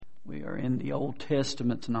are in the Old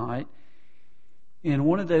Testament tonight. In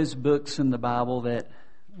one of those books in the Bible that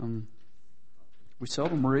we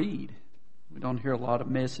seldom read. We don't hear a lot of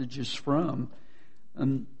messages from. We're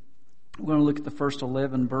going to look at the first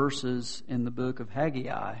 11 verses in the book of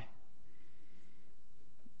Haggai.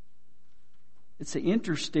 It's an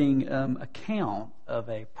interesting account of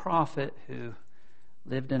a prophet who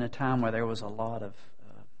lived in a time where there was a lot of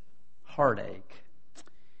heartache.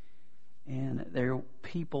 And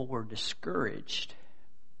people were discouraged.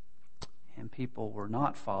 And people were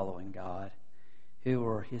not following God, who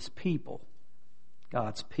were His people,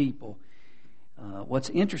 God's people. What's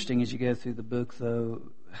interesting as you go through the book, though,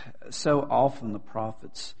 so often the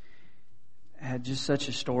prophets had just such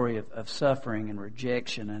a story of suffering and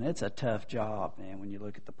rejection, and it's a tough job, man, when you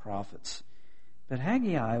look at the prophets. But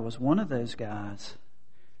Haggai was one of those guys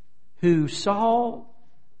who saw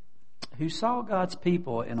God's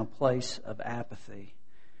people in a place of apathy,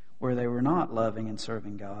 where they were not loving and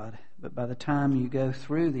serving God. But by the time you go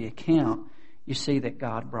through the account, you see that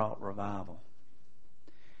God brought revival.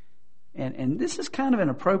 And this is kind of an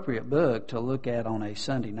appropriate book to look at on a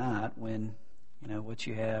Sunday night when, what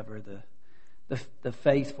you have are the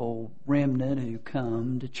faithful remnant who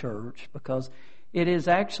come to church, because it is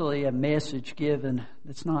actually a message given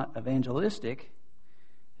that's not evangelistic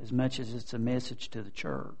as much as it's a message to the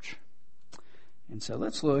church. And so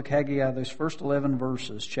let's look, Haggai, those first 11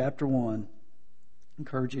 verses, chapter 1. I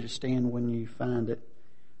encourage you to stand when you find it.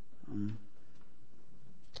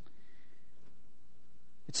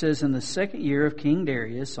 It says, "In the second year of King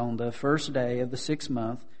Darius, on the first day of the 6th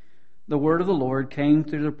month, the word of the Lord came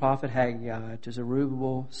through the prophet Haggai to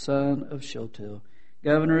Zerubbabel, son of Shealtiel,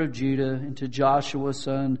 governor of Judah, and to Joshua,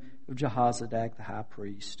 son of Jehozadak, the high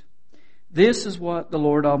priest. This is what the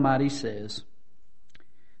Lord Almighty says.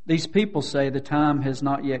 These people say the time has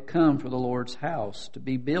not yet come for the Lord's house to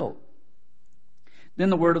be built. Then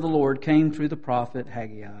the word of the Lord came through the prophet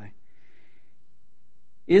Haggai.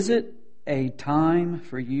 Is it a time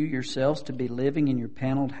for you yourselves to be living in your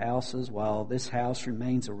paneled houses while this house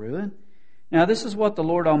remains a ruin? Now this is what the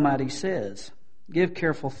Lord Almighty says. Give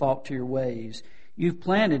careful thought to your ways. You've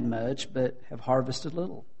planted much, but have harvested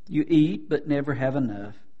little. You eat, but never have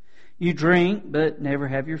enough. You drink, but never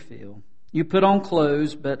have your fill. You put on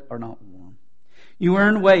clothes, but are not warm. You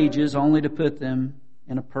earn wages only to put them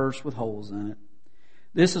in a purse with holes in it.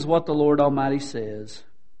 This is what the Lord Almighty says.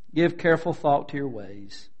 Give careful thought to your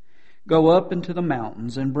ways. Go up into the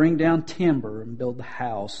mountains and bring down timber and build the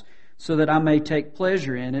house, so that I may take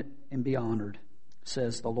pleasure in it and be honored,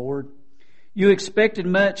 says the Lord. You expected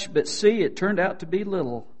much, but see, it turned out to be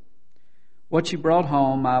little. What you brought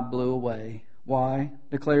home I blew away. Why,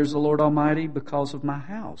 declares the Lord Almighty? Because of my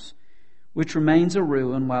house, which remains a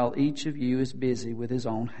ruin while each of you is busy with his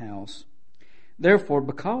own house. Therefore,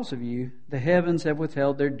 because of you, the heavens have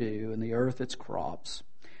withheld their dew and the earth its crops.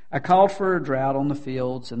 I called for a drought on the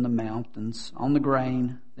fields and the mountains, on the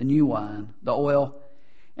grain, the new wine, the oil,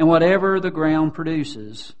 and whatever the ground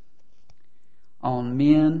produces, on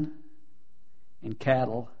men and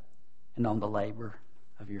cattle, and on the labor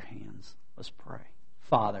of your hands." Let's pray.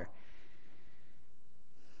 Father,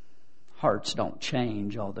 hearts don't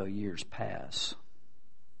change although years pass.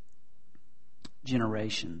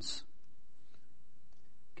 Generations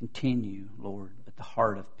continue, Lord, but the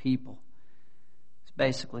heart of people is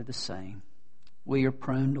basically the same. We are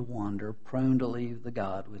prone to wander, prone to leave the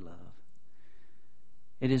God we love.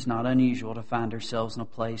 It is not unusual to find ourselves in a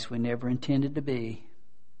place we never intended to be.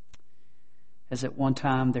 As at one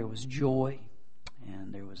time there was joy,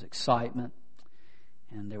 and there was excitement,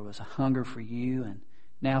 and there was a hunger for you, and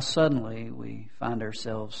now suddenly we find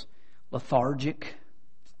ourselves lethargic.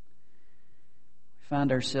 We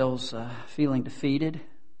find ourselves feeling defeated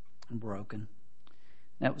and broken.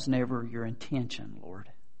 That was never your intention,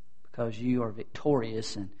 Lord, because you are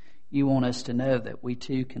victorious and you want us to know that we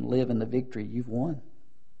too can live in the victory you've won.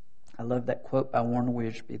 I love that quote by Warren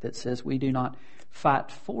Wiersbe that says, "We do not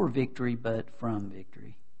fight for victory, but from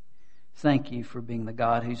victory." Thank you for being the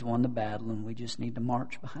God who's won the battle, and we just need to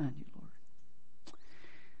march behind you,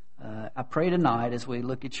 Lord. I pray tonight as we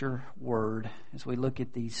look at your word, as we look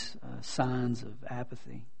at these signs of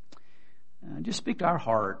apathy, just speak to our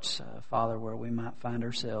hearts, Father, where we might find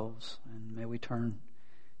ourselves, and may we turn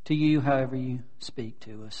to you however you speak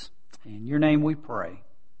to us. In your name we pray.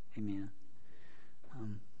 Amen.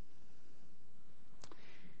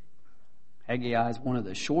 Haggai is one of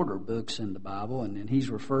the shorter books in the Bible, and he's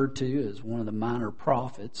referred to as one of the minor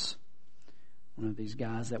prophets, one of these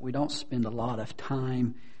guys that we don't spend a lot of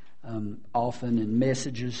time often in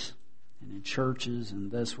messages and in churches,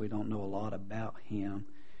 and thus we don't know a lot about him.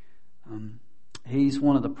 He's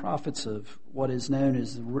one of the prophets of what is known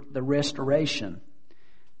as the Restoration.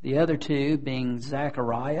 The other two being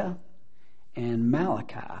Zechariah and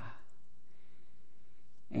Malachi.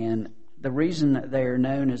 And the reason that they are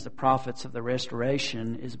known as the prophets of the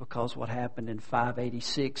Restoration is because what happened in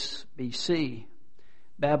 586 BC.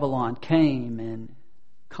 Babylon came and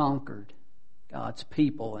conquered God's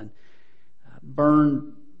people and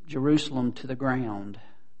burned Jerusalem to the ground,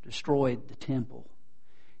 destroyed the temple.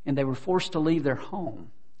 And they were forced to leave their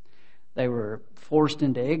home. They were forced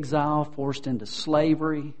into exile, forced into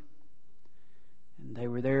slavery. And they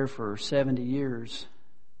were there for 70 years.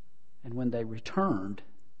 And when they returned,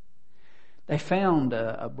 they found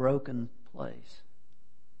a broken place.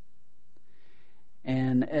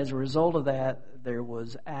 And as a result of that, there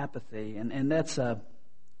was apathy. And that's,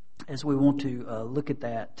 as we want to look at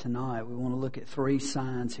that tonight, we want to look at three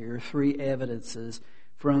signs here, three evidences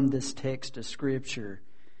from this text of Scripture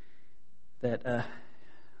that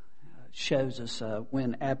shows us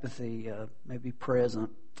when apathy may be present.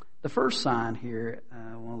 The first sign here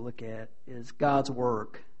I want to look at is God's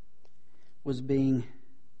work was being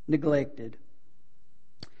neglected.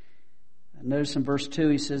 Notice in verse 2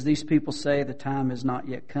 he says, "These people say the time has not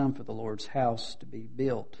yet come for the Lord's house to be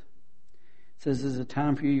built." It says, "Is it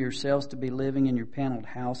time for you yourselves to be living in your paneled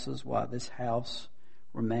houses while this house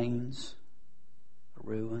remains a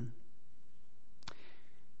ruin?"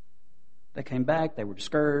 They came back, they were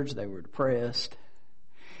discouraged, they were depressed.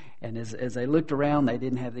 And as they looked around, they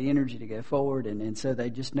didn't have the energy to go forward, and so they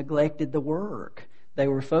just neglected the work. They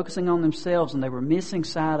were focusing on themselves, and they were missing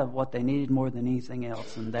sight of what they needed more than anything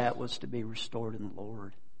else, and that was to be restored in the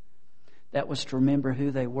Lord. That was to remember who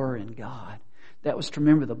they were in God. That was to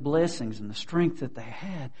remember the blessings and the strength that they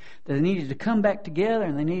had. That they needed to come back together,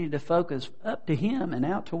 and they needed to focus up to Him and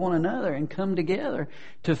out to one another and come together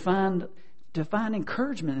to find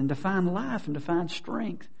encouragement and to find life and to find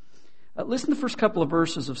strength. Listen to the first couple of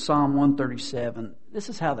verses of Psalm 137. This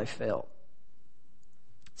is how they felt.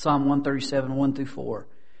 Psalm 137, 1 through 4.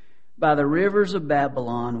 "By the rivers of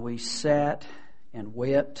Babylon we sat and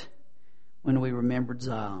wept when we remembered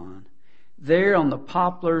Zion. There on the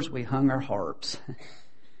poplars we hung our harps.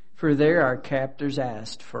 For there our captors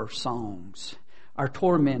asked for songs. Our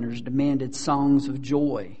tormentors demanded songs of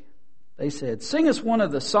joy. They said, 'Sing us one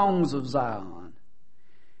of the songs of Zion.'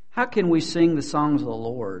 How can we sing the songs of the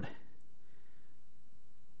Lord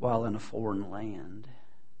while in a foreign land?"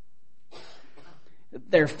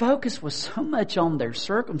 Their focus was so much on their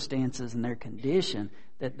circumstances and their condition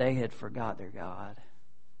that they had forgot their God.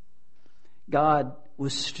 God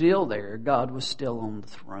was still there. God was still on the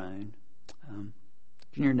throne.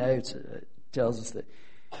 In your notes, it tells us that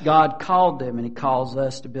God called them, and He calls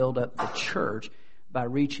us to build up the church by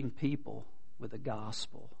reaching people with the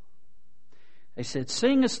gospel. They said,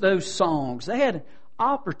 "Sing us those songs." They had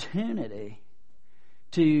opportunity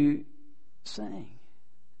to sing.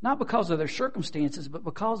 Not because of their circumstances, but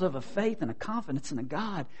because of a faith and a confidence in a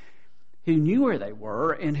God who knew where they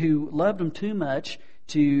were and who loved them too much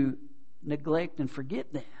to neglect and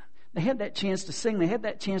forget them. They had that chance to sing. They had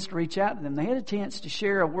that chance to reach out to them. They had a chance to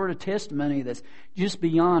share a word of testimony that's just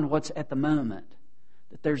beyond what's at the moment.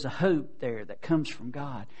 That there's a hope there that comes from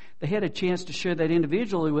God. They had a chance to share that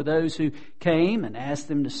individually with those who came and asked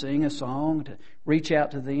them to sing a song, to reach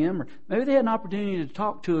out to them. Or maybe they had an opportunity to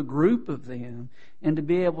talk to a group of them and to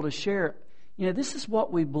be able to share, this is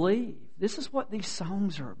what we believe. This is what these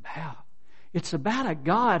songs are about. It's about a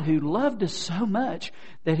God who loved us so much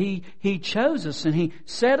that He chose us and He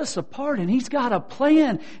set us apart, and He's got a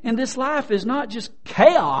plan. And this life is not just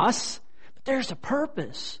chaos, but there's a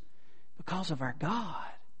purpose because of our God.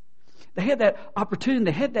 They had that opportunity,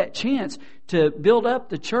 they had that chance to build up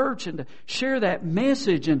the church and to share that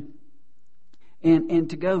message and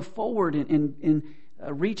to go forward in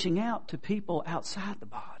reaching out to people outside the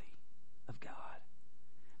body of God.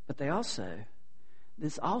 But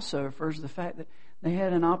this also refers to the fact that they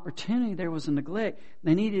had an opportunity, there was a neglect.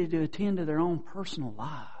 They needed to attend to their own personal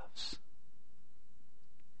lives.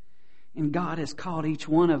 And God has called each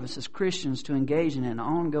one of us as Christians to engage in an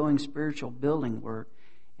ongoing spiritual building work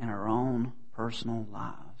in our own personal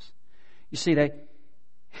lives. You see,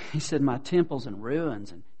 He said, "My temple's in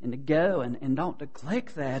ruins," and to go and don't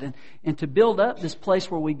neglect that and to build up this place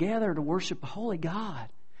where we gather to worship a holy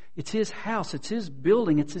God. It's His house, it's His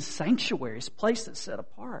building, it's His sanctuary, it's a place that's set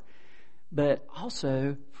apart. But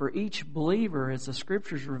also, for each believer, as the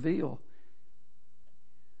Scriptures reveal,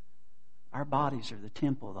 our bodies are the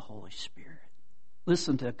temple of the Holy Spirit.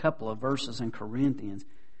 Listen to a couple of verses in Corinthians.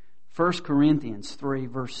 1 Corinthians 3,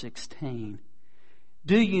 verse 16.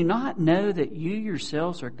 "Do you not know that you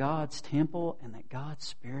yourselves are God's temple and that God's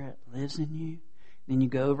Spirit lives in you? Then you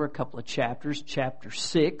go over a couple of chapters. Chapter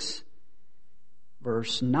 6,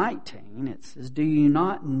 verse 19, it says, "Do you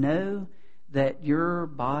not know that your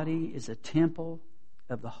body is a temple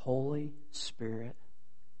of the Holy Spirit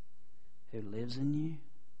who lives in you?"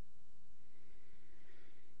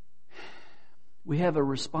 We have a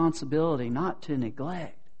responsibility not to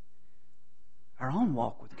neglect our own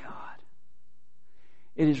walk with God.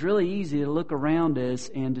 It is really easy to look around us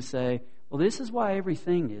and to say, well, this is why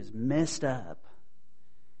everything is messed up,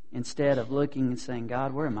 instead of looking and saying,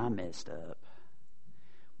 God, where am I messed up?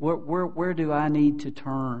 Where do I need to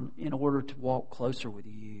turn in order to walk closer with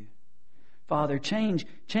you? Father, change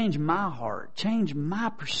my heart, change my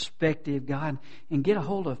perspective, God, and get a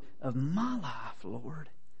hold of my life, Lord.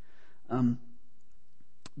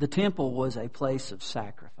 The temple was a place of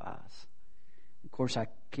sacrifice. Of course, I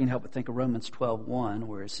can't help but think of Romans 12:1,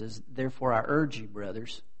 where it says, "Therefore I urge you,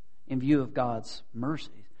 brothers, in view of God's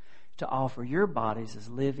mercies, to offer your bodies as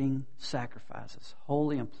living sacrifices,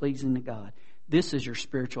 holy and pleasing to God. This is your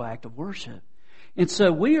spiritual act of worship." And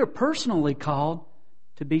so we are personally called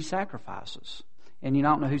to be sacrifices. And you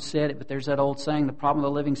don't know who said it, but there's that old saying, the problem with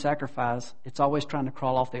a living sacrifice, it's always trying to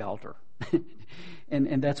crawl off the altar.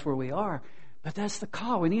 and that's where we are. But that's the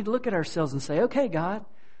call. We need to look at ourselves and say, okay, God,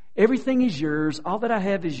 everything is yours. All that I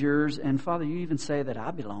have is yours. And Father, you even say that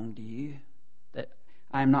I belong to you, that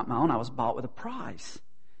I am not my own. I was bought with a price.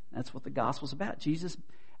 That's what the gospel's about. Jesus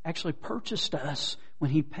actually purchased us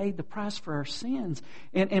when He paid the price for our sins.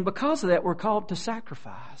 And because of that, we're called to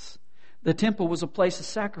sacrifice. The temple was a place of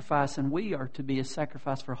sacrifice, and we are to be a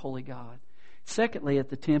sacrifice for a holy God. Secondly, at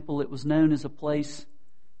the temple, it was known as a place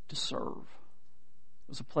to serve. It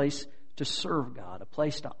was a place to serve God, a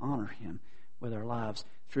place to honor Him with our lives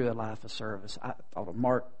through a life of service. I thought of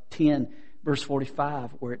Mark 10, verse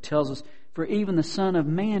 45, where it tells us, "For even the Son of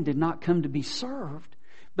Man did not come to be served,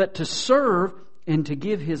 but to serve and to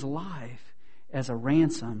give His life as a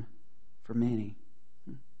ransom for many."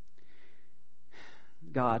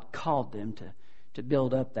 God called them to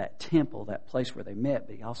build up that temple, that place where they met,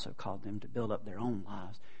 but He also called them to build up their own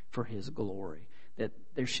lives for His glory, that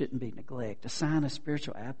there shouldn't be neglect, a sign of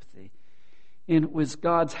spiritual apathy. And with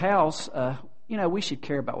God's house, we should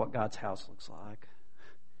care about what God's house looks like.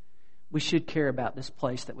 We should care about this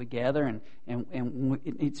place that we gather, and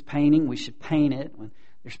it needs painting. We should paint it. When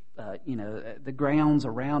there's, the grounds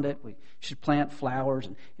around it, we should plant flowers,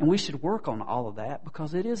 and we should work on all of that,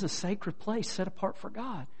 because it is a sacred place set apart for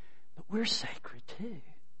God. But we're sacred too.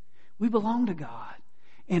 We belong to God,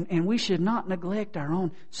 and we should not neglect our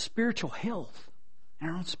own spiritual health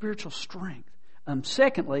and our own spiritual strength.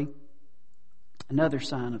 Secondly, another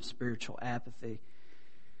sign of spiritual apathy,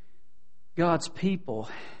 God's people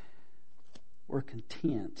were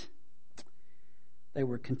content. They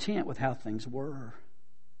were content with how things were.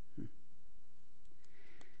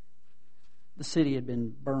 The city had been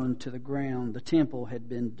burned to the ground. The temple had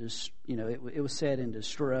been, it was set in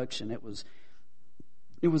destruction. It was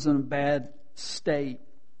in a bad state.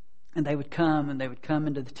 And they would come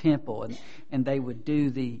into the temple, and they would do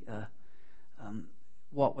the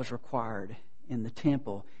what was required in the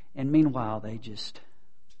temple. And meanwhile, they just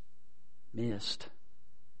missed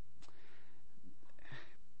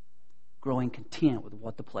growing content with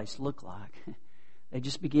what the place looked like. They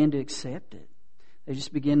just began to accept it. They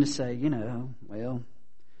just began to say, and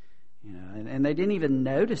they didn't even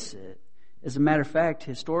notice it. As a matter of fact,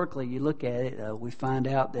 historically, you look at it, we find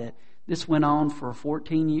out that this went on for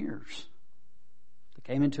 14 years. They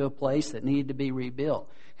came into a place that needed to be rebuilt.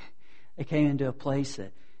 They came into a place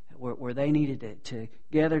where they needed to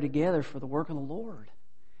gather together for the work of the Lord.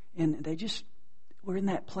 And they just were in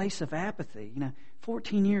that place of apathy.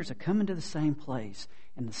 14 years of coming to the same place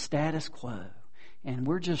and the status quo. And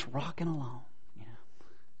we're just rocking along.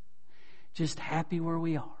 Just happy where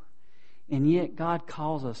we are. And yet God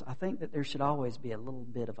calls us. I think that there should always be a little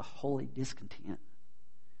bit of a holy discontent.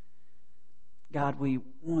 God, we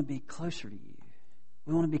want to be closer to you.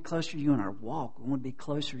 We want to be closer to you in our walk. We want to be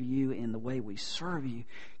closer to you in the way we serve you.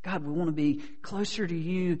 God, we want to be closer to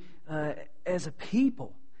you as a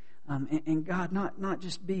people. And God, not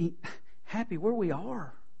just be happy where we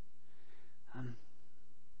are.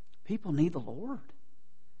 People need the Lord.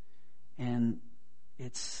 And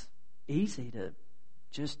it's easy to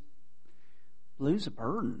just lose a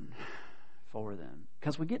burden for them,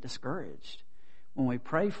 because we get discouraged when we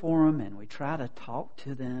pray for them and we try to talk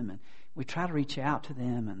to them and we try to reach out to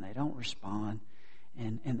them and they don't respond,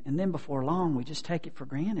 and then before long we just take it for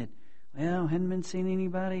granted. Well, hadn't been seeing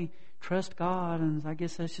anybody trust God, and I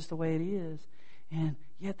guess that's just the way it is. And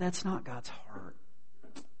yet that's not God's heart.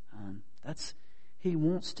 He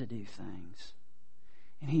wants to do things.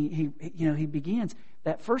 And he begins,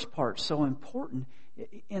 that first part's so important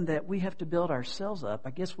in that we have to build ourselves up.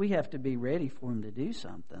 I guess we have to be ready for him to do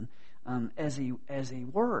something as he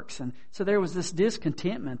works. And so there was this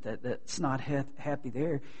discontentment that's not happy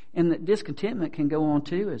there. And that discontentment can go on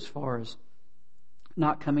too as far as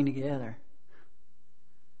not coming together.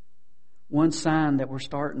 One sign that we're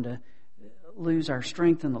starting to lose our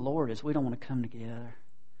strength in the Lord is we don't want to come together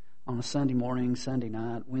on a Sunday morning, Sunday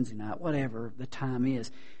night, Wednesday night, whatever the time is.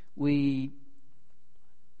 We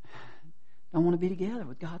don't want to be together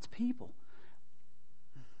with God's people.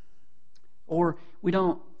 Or we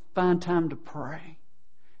don't find time to pray.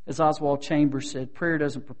 As Oswald Chambers said, prayer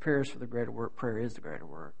doesn't prepare us for the greater work. Prayer is the greater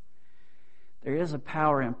work. There is a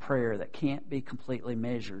power in prayer that can't be completely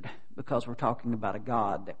measured because we're talking about a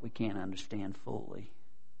God that we can't understand fully,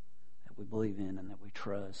 that we believe in and that we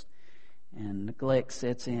trust. And neglect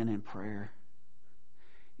sets in prayer.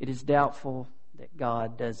 It is doubtful that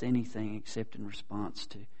God does anything except in response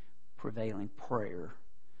to prevailing prayer.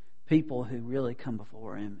 People who really come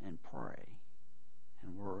before Him and pray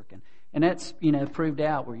and work. And that's, proved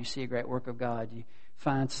out where you see a great work of God. You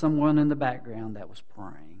find someone in the background that was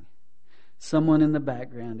praying. Someone in the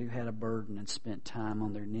background who had a burden and spent time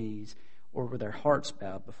on their knees or with their hearts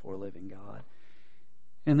bowed before living God.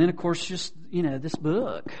 And then, of course, just, this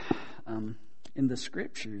book in the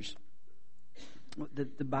Scriptures.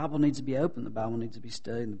 The Bible needs to be open. The Bible needs to be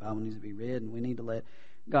studied. And the Bible needs to be read. And we need to let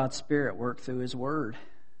God's Spirit work through His Word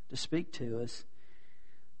to speak to us.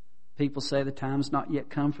 People say the time's not yet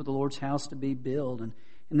come for the Lord's house to be built. And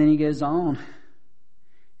then he goes on.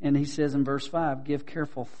 And he says in verse 5, give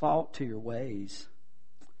careful thought to your ways.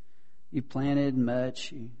 You planted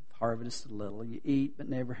much, you harvested little, you eat but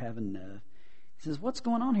never have enough. He says, what's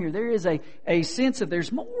going on here? There is a sense of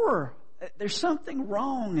there's more. There's something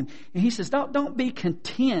wrong. And he says, don't be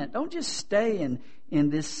content. Don't just stay in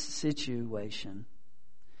this situation.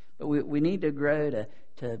 But we need to grow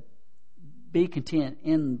to be content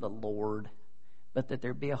in the Lord, but that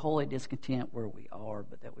there be a holy discontent where we are,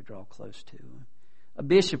 but that we draw close to Him. A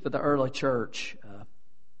bishop of the early church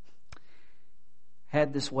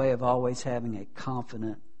had this way of always having a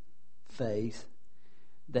confident faith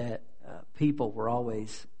that people were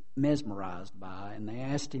always mesmerized by, and they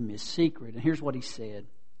asked him his secret, and here's what he said.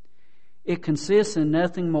 It consists in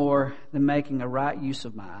nothing more than making a right use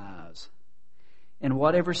of my eyes. In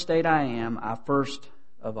whatever state I am, I first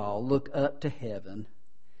of all look up to heaven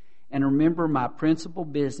and remember my principal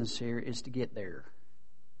business here is to get there.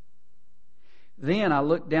 Then I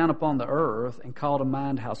look down upon the earth and call to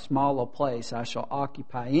mind how small a place I shall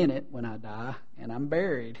occupy in it when I die and I'm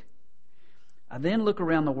buried. I then look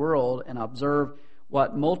around the world and observe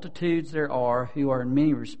what multitudes there are who are in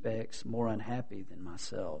many respects more unhappy than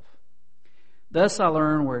myself. Thus I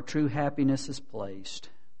learn where true happiness is placed,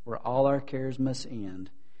 where all our cares must end,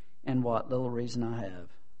 and what little reason I have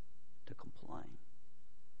to complain.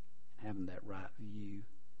 Having that right view.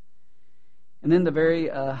 And then the very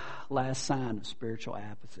last sign of spiritual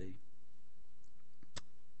apathy.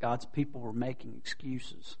 God's people were making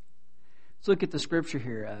excuses. Let's look at the scripture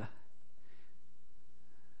here.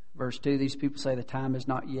 Verse 2, these people say the time has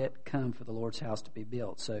not yet come for the Lord's house to be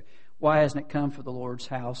built. So why hasn't it come for the Lord's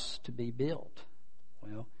house to be built?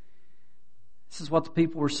 Well, this is what the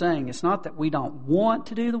people were saying. It's not that we don't want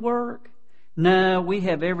to do the work. No, we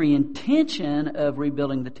have every intention of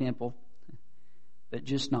rebuilding the temple, but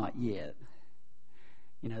just not yet.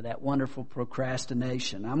 That wonderful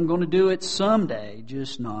procrastination. I'm going to do it someday,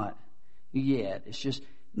 just not yet. It's just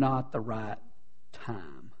not the right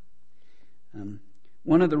time.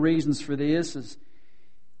 One of the reasons for this is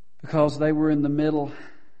because they were in the middle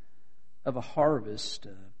of a harvest.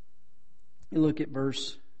 You look at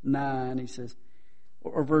verse 9, he says,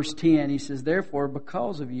 or verse 10, he says, therefore,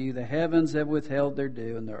 because of you, the heavens have withheld their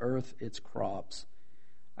dew and the earth its crops.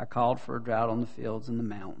 I called for a drought on the fields and the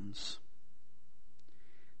mountains.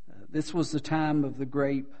 This was the time of the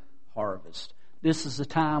grape harvest. This is the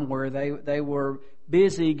time where they were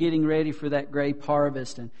busy getting ready for that grape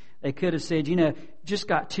harvest, and they could have said, just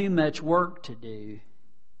got too much work to do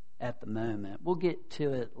at the moment. We'll get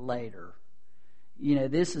to it later.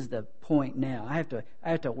 This is the point now. I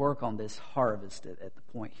have to work on this harvest at the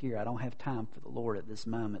point here. I don't have time for the Lord at this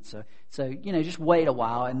moment. So just wait a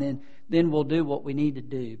while, and then we'll do what we need to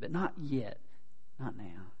do, but not yet, not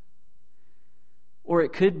now. Or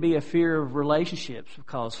it could be a fear of relationships,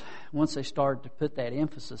 because once they started to put that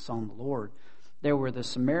emphasis on the Lord, there were the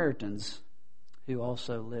Samaritans who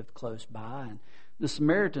also lived close by. And the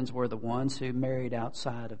Samaritans were the ones who married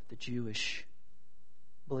outside of the Jewish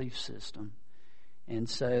belief system. And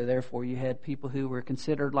so, therefore, you had people who were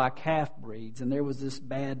considered like half-breeds, and there was this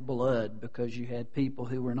bad blood because you had people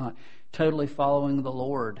who were not totally following the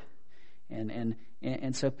Lord.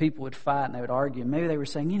 And so people would fight and they would argue. Maybe they were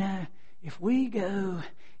saying, if we go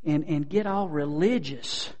and get all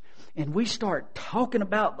religious and we start talking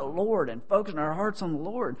about the Lord and focusing our hearts on the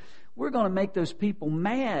Lord, we're going to make those people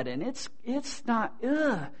mad. And it's not,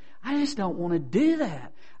 I just don't want to do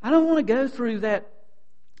that. I don't want to go through that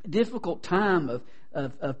difficult time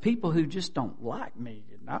of people who just don't like me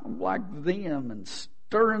and I don't like them and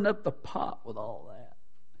stirring up the pot with all that.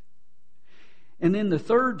 And then the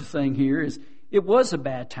third thing here is it was a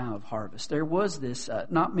bad time of harvest. There was this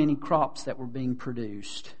not many crops that were being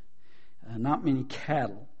produced, not many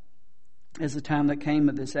cattle. As the time that came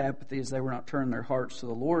of this apathy, as they were not turning their hearts to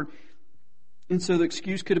the Lord. And so the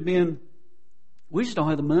excuse could have been, we just don't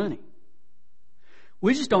have the money.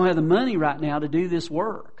 We just don't have the money right now to do this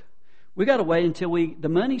work. We got to wait until the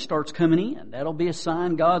money starts coming in. That'll be a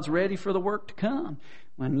sign God's ready for the work to come.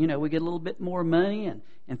 When, we get a little bit more money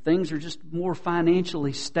and things are just more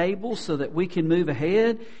financially stable so that we can move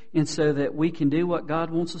ahead and so that we can do what God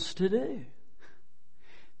wants us to do.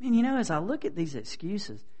 Man, as I look at these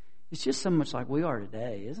excuses, it's just so much like we are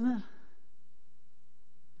today, isn't it?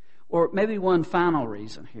 Or maybe one final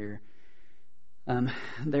reason here.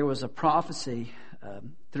 There was a prophecy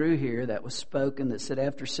through here that was spoken that said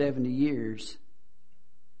after 70 years,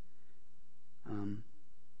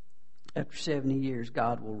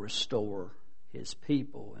 God will restore His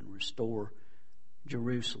people and restore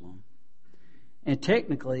Jerusalem. And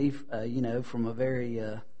technically, from a very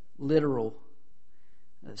literal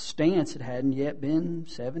stance, it hadn't yet been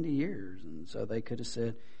 70 years. And so they could have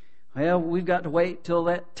said, well, we've got to wait till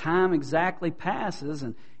that time exactly passes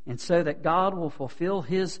and so that God will fulfill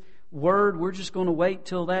His word, we're just going to wait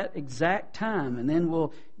till that exact time and then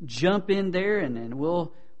we'll jump in there and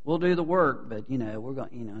we'll do the work. But, we're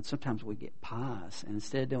going, sometimes we get pious and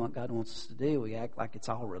instead of doing what God wants us to do, we act like it's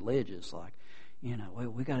all religious. Like,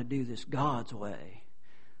 we got to do this God's way.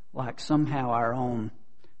 Like somehow our own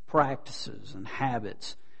practices and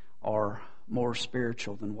habits are more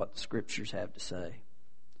spiritual than what the Scriptures have to say.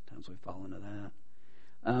 Sometimes we fall into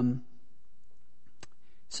that.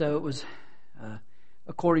 So it was,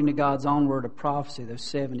 according to God's own word of prophecy, those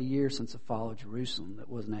 70 years since the fall of Jerusalem that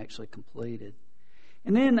wasn't actually completed.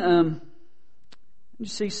 And then you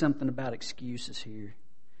see something about excuses here.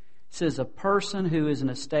 It says, a person who is in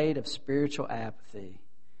a state of spiritual apathy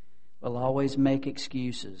will always make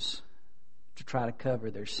excuses to try to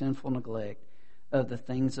cover their sinful neglect of the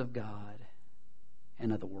things of God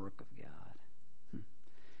and of the work of God.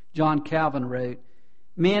 John Calvin wrote,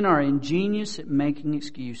 men are ingenious at making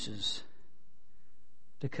excuses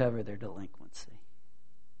to cover their delinquency.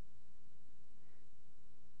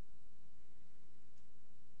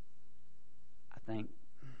 I think,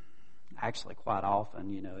 actually quite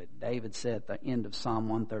often, David said at the end of Psalm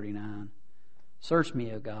 139, search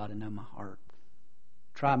me, O God, and know my heart.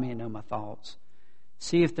 Try me and know my thoughts.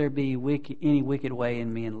 See if there be any wicked way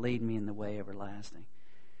in me and lead me in the way everlasting.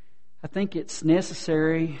 I think it's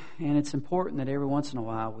necessary and it's important that every once in a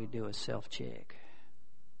while we do a self-check.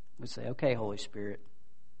 We say, okay, Holy Spirit,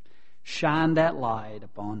 shine that light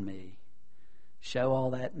upon me. Show all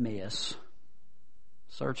that mess.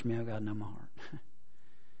 Search me, O God, know my heart.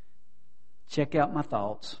 Check out my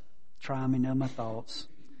thoughts. Try me, know my thoughts.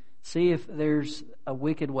 See if there's a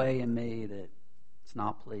wicked way in me that's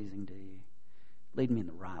not pleasing to you. Lead me in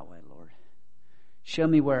the right way, Lord. Show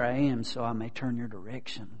me where I am so I may turn your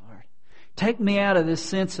direction, Lord. Take me out of this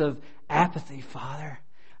sense of apathy, Father.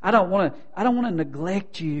 I don't want to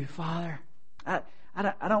neglect you, Father. I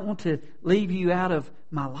don't want to leave you out of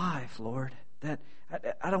my life, Lord. That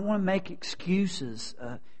I don't want to make excuses,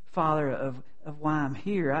 Father, of why I'm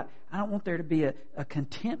here. I don't want there to be a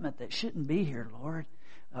contentment that shouldn't be here, Lord.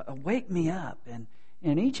 Wake me up.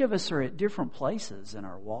 And each of us are at different places in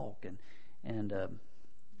our walk, and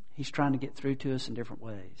He's trying to get through to us in different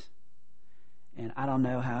ways. And I don't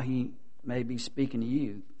know how He may be speaking to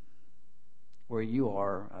you where you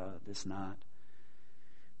are this night.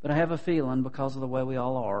 But I have a feeling, because of the way we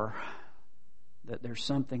all are, that there's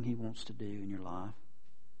something He wants to do in your life.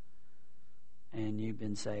 And you've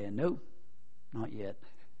been saying, nope, not yet.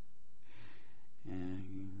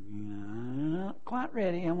 And not quite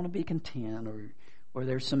ready. I want to be content. Or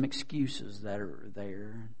there's some excuses that are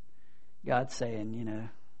there. God's saying,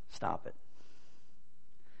 stop it.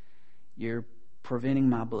 You're preventing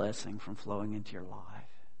my blessing from flowing into your life.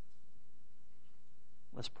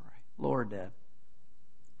 Let's pray. Lord,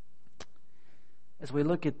 as we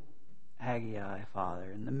look at Haggai, Father,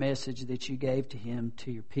 and the message that you gave to him,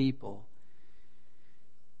 to your people,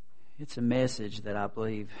 It's a message that I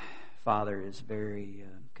believe, Father, is very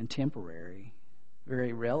contemporary,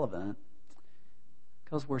 very relevant,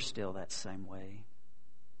 because we're still that same way.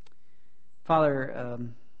 Father,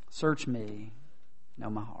 search me, know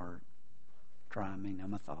my heart, try me, know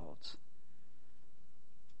my thoughts.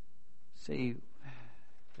 See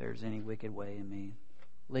if there's any wicked way in me.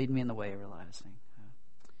 Lead me in the way everlasting.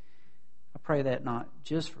 I pray that not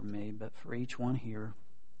just for me, but for each one here.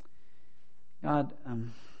 God,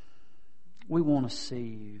 we want to see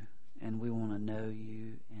you, and we want to know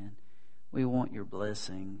you, and we want your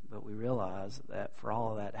blessing, but we realize that for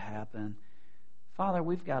all of that to happen, Father,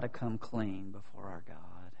 we've got to come clean before our God.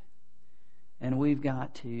 And we've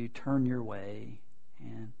got to turn your way.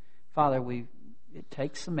 And Father, it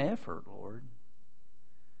takes some effort, Lord.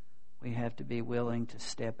 We have to be willing to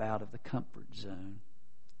step out of the comfort zone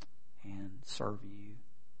and serve you,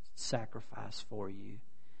 sacrifice for you.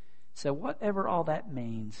 So whatever all that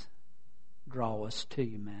means, draw us to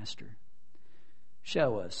you, Master.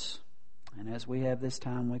 Show us. And as we have this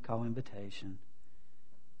time we call invitation,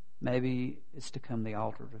 maybe it's to come to the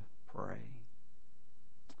altar to pray.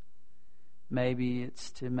 Maybe it's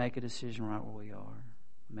to make a decision right where we are.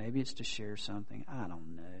 Maybe it's to share something. I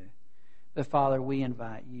don't know. But Father, we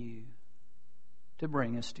invite you to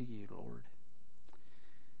bring us to you, Lord.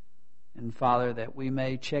 And Father, that we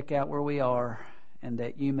may check out where we are and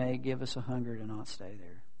that you may give us a hunger to not stay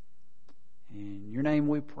there. In your name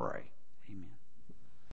we pray.